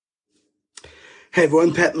Hey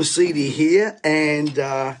everyone, Pat Mercedes here, and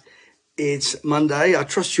it's Monday. I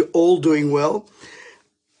trust you're all doing well.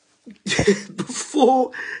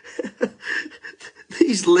 Before,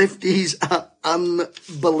 these lefties are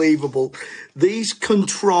unbelievable. These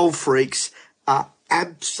control freaks are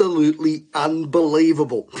absolutely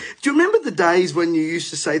unbelievable. Do you remember the days when you used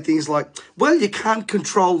to say things like, well, you can't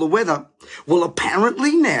control the weather? Well,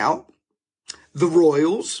 apparently now, the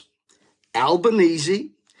Royals,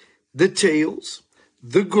 Albanese, the Teals,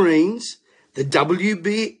 the Greens, the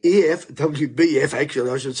WBF actually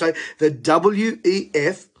I should say, the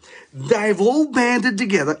WEF, they've all banded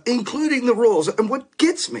together, including the Royals. And what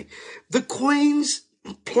gets me, the Queen's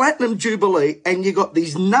Platinum Jubilee, and you got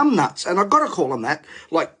these numbnuts, and I've got to call them that,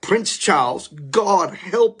 like Prince Charles, God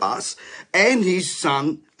help us, and his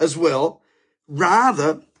son as well,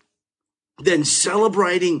 rather than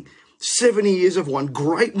celebrating 70 years of one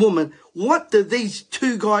great woman. What do these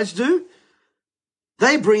two guys do?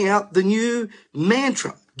 They bring out the new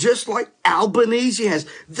mantra, just like Albanese has,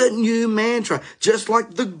 the new mantra, just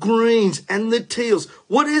like the Greens and the Teals.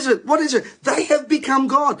 What is it? What is it? They have become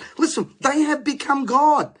God. Listen, they have become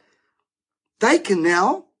God. They can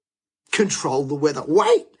now control the weather.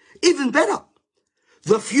 Wait, even better.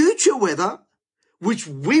 The future weather, which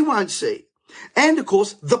we won't see. And, of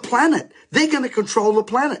course, the planet. They're going to control the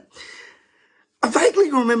planet. I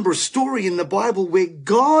vaguely remember a story in the Bible where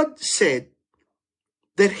God said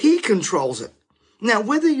that he controls it. Now,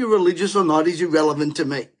 whether you're religious or not is irrelevant to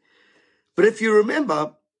me. But if you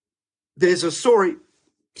remember, there's a story,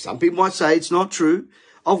 some people might say it's not true,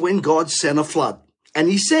 of when God sent a flood. And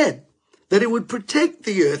he said that it would protect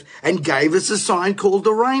the earth and gave us a sign called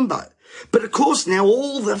a rainbow. But, of course, now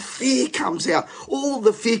all the fear comes out. All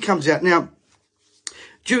the fear comes out. Now,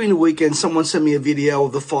 during the weekend, someone sent me a video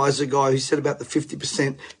of the Pfizer guy who said about the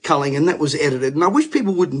 50% culling, and that was edited. And I wish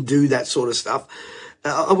people wouldn't do that sort of stuff.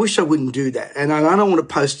 I wish I wouldn't do that. And I don't want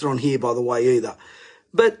to post it on here, by the way, either.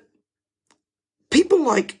 But people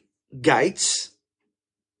like Gates,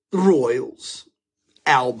 the Royals,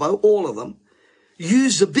 Albo, all of them,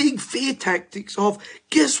 use the big fear tactics of,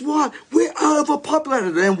 guess what? We're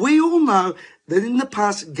overpopulated. And we all know that in the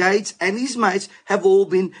past, Gates and his mates have all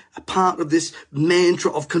been a part of this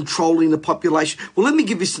mantra of controlling the population. Well, let me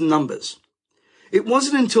give you some numbers. It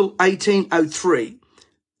wasn't until 1803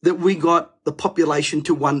 that we got the population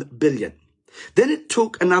to 1 billion. Then it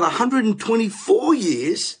took another 124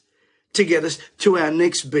 years to get us to our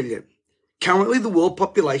next billion. Currently, the world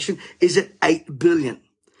population is at 8 billion.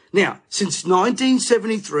 Now, since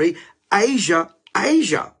 1973, Asia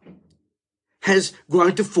has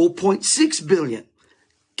grown to 4.6 billion,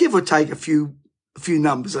 give or take a few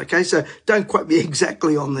numbers, okay? So don't quote me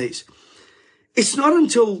exactly on these. It's not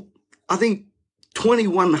until, I think,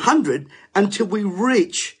 2100 until we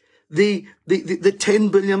reach the 10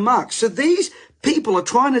 billion mark. So these people are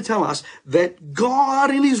trying to tell us that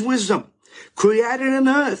God in his wisdom created an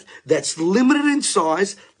earth that's limited in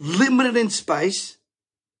size, limited in space.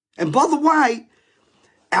 And by the way,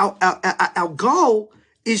 our goal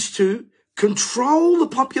is to control the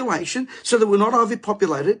population so that we're not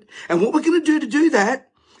overpopulated. And what we're going to do that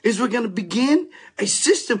is we're going to begin a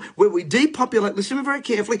system where we depopulate, listen to me very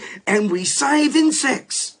carefully, and we save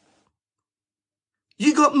insects.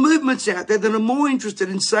 You got movements out there that are more interested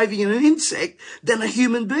in saving an insect than a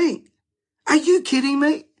human being. Are you kidding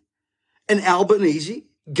me? And Albanese,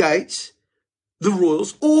 Gates, the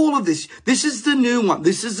Royals, all of this. This is the new one.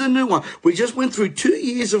 This is the new one. We just went through 2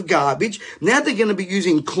 years of garbage. Now they're going to be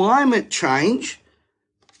using climate change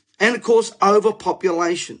and, of course,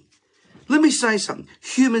 overpopulation. Let me say something.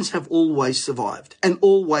 Humans have always survived and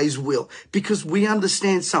always will because we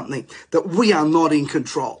understand something, that we are not in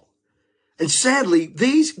control. And sadly,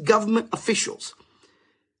 these government officials,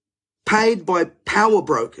 paid by power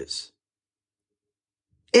brokers,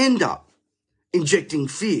 end up injecting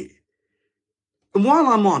fear. And while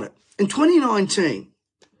I'm on it, in 2019,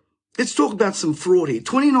 let's talk about some fraud here.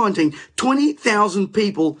 2019, 20,000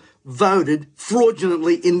 people voted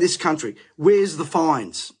fraudulently in this country. Where's the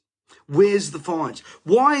fines? Where's the fines?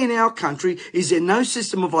 Why in our country is there no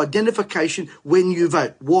system of identification when you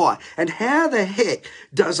vote? Why? And how the heck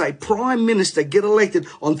does a prime minister get elected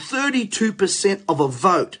on 32% of a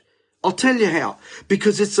vote? I'll tell you how.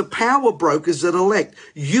 Because it's the power brokers that elect.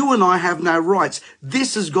 You and I have no rights.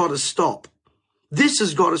 This has got to stop. This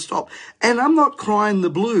has got to stop. And I'm not crying the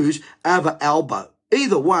blues over Albo.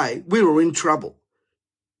 Either way, we were in trouble.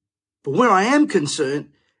 But where I am concerned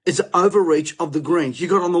is the overreach of the Greens. You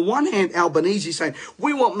got on the one hand Albanese saying,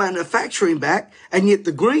 we want manufacturing back, and yet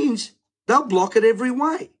the Greens, they'll block it every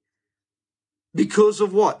way. Because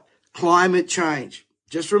of what? Climate change.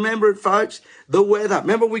 Just remember it, folks. The weather.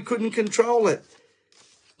 Remember, we couldn't control it.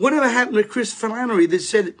 Whatever happened to Chris Flannery that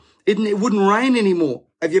said it wouldn't rain anymore?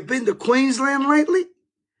 Have you been to Queensland lately?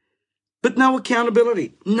 But no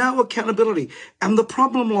accountability. No accountability. And the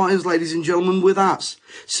problem lies, ladies and gentlemen, with us.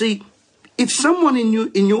 See, if someone in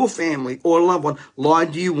your family or a loved one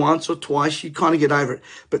lied to you once or twice, you kind of get over it.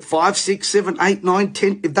 But 5, 6, 7, 8, 9,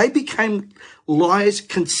 10, if they became liars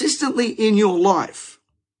consistently in your life,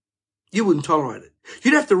 you wouldn't tolerate it.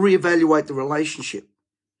 You'd have to reevaluate the relationship.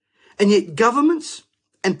 And yet governments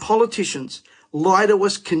and politicians lie to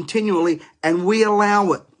us continually, and we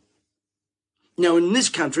allow it. Now, in this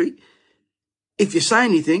country, if you say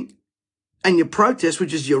anything and you protest,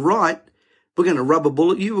 which is your right, we're going to rubber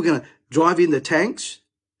bullet you. We're going to drive you in the tanks.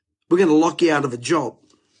 We're going to lock you out of a job.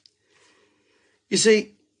 You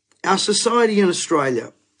see, our society in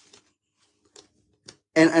Australia,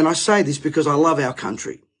 and I say this because I love our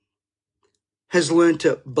country, has learned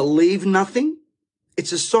to believe nothing.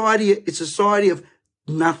 It's a society of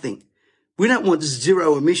nothing. We don't want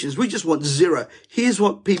zero emissions. We just want zero. Here's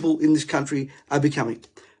what people in this country are becoming.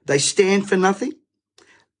 They stand for nothing.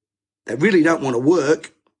 They really don't want to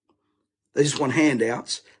work. They just want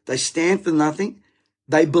handouts. They stand for nothing.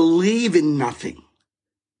 They believe in nothing.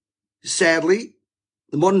 Sadly,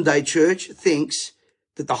 the modern day church thinks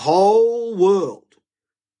that the whole world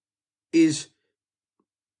is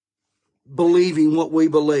believing what we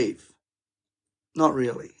believe. Not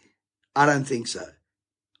really. I don't think so.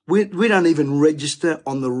 We don't even register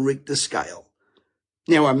on the Richter scale.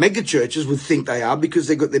 Now, our mega churches would think they are because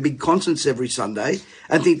they've got their big concerts every Sunday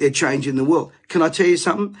and think they're changing the world. Can I tell you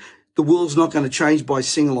something? The world's not going to change by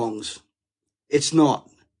sing-alongs. It's not.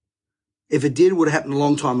 If it did, it would have happened a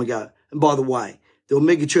long time ago. And by the way, there were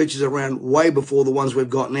mega churches around way before the ones we've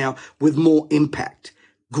got now with more impact,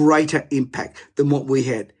 greater impact than what we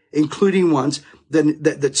had, including ones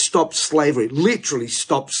that stopped slavery, literally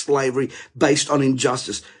stopped slavery based on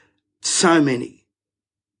injustice. So many.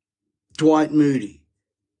 Dwight Moody,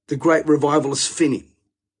 the great revivalist Finney.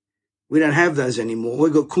 We don't have those anymore.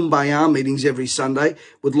 We've got kumbaya meetings every Sunday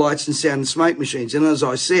with lights and sound and smoke machines. And as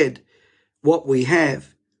I said, what we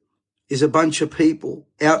have is a bunch of people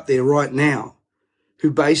out there right now who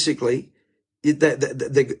basically,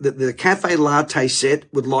 the cafe latte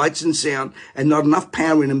set with lights and sound and not enough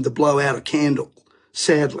power in them to blow out a candle,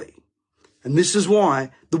 sadly. And this is why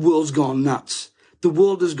the world's gone nuts. The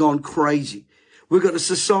world has gone crazy. We've got a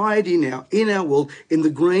society now in our world, in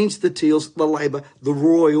the Greens, the Teals, the Labor, the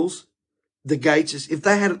Royals, the Gateses. If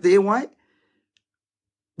they had it their way,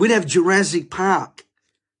 we'd have Jurassic Park.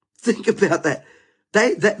 Think about that.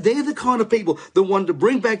 They're the kind of people that want to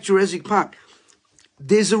bring back Jurassic Park.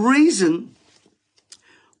 There's a reason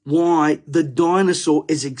why the dinosaur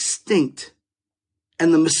is extinct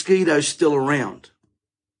and the mosquito's still around.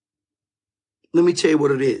 Let me tell you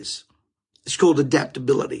what it is. It's called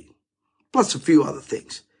adaptability, plus a few other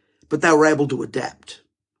things. But they were able to adapt.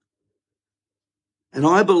 And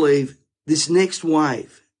I believe this next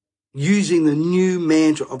wave, using the new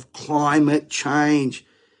mantra of climate change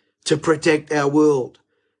to protect our world,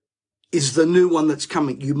 is the new one that's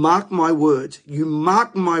coming. You mark my words. You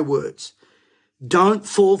mark my words. Don't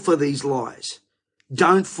fall for these lies.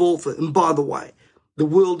 Don't fall for them. And by the way, the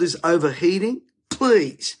world is overheating.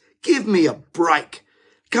 Please, give me a break.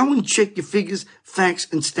 Go and check your figures, facts,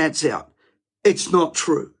 and stats out. It's not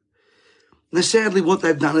true. Now, sadly, what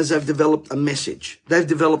they've done is they've developed a message. They've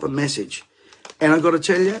developed a message. And I've got to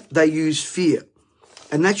tell you, they use fear.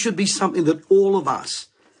 And that should be something that all of us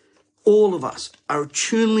are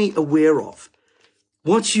tunely aware of.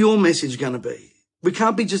 What's your message going to be? We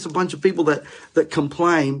can't be just a bunch of people that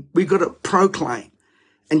complain. We've got to proclaim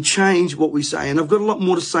and change what we say. And I've got a lot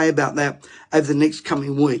more to say about that over the next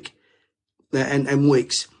coming week and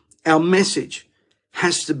weeks. Our message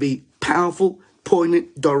has to be powerful,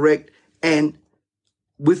 poignant, direct, and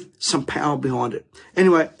with some power behind it.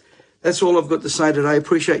 Anyway, that's all I've got to say today.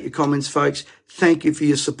 Appreciate your comments, folks. Thank you for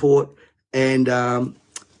your support, and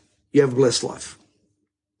you have a blessed life.